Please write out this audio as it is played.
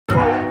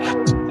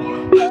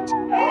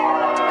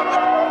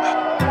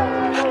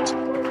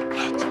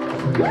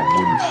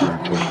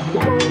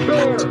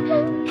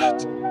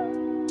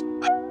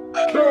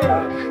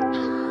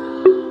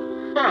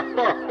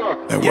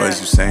That words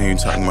you saying, you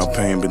talking about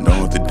pain, but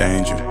don't with the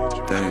danger.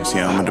 See,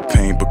 I'm in the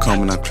paint, but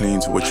coming out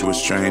clean to what you a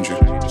stranger.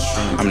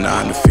 I'm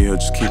not in the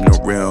field, just keeping it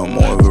real,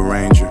 more of a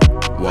ranger.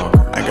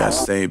 I gotta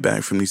stay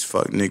back from these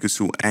fuck niggas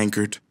who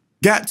anchored.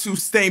 Got to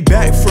stay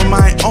back from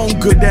my own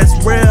good, that's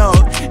real.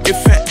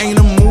 If it ain't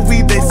a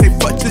movie, they say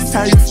fuck just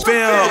how you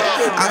feel.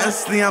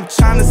 Honestly, I'm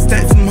trying to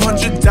stack some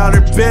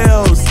 $100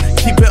 bills.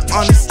 Keep it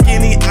on the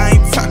skinny, I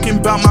ain't talking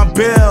about my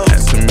bills.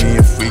 Asking me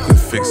if we can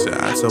fix it,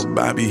 I told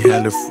Bobby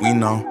hell if we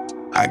know.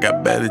 I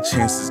got better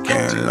chances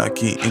getting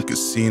lucky in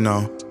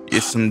casino.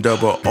 Yes, I'm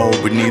double O,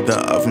 but neither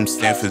of them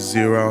stand for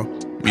zero.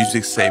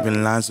 Music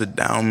saving lines, but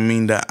that don't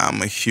mean that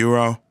I'm a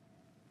hero.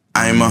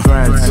 I'm a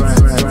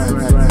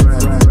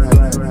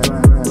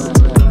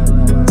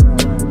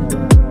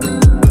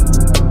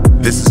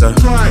This is a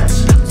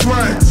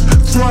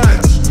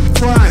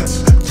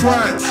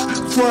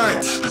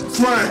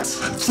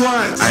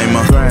I'm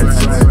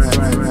a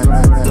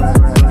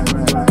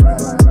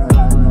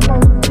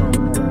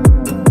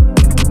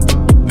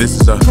This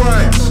is a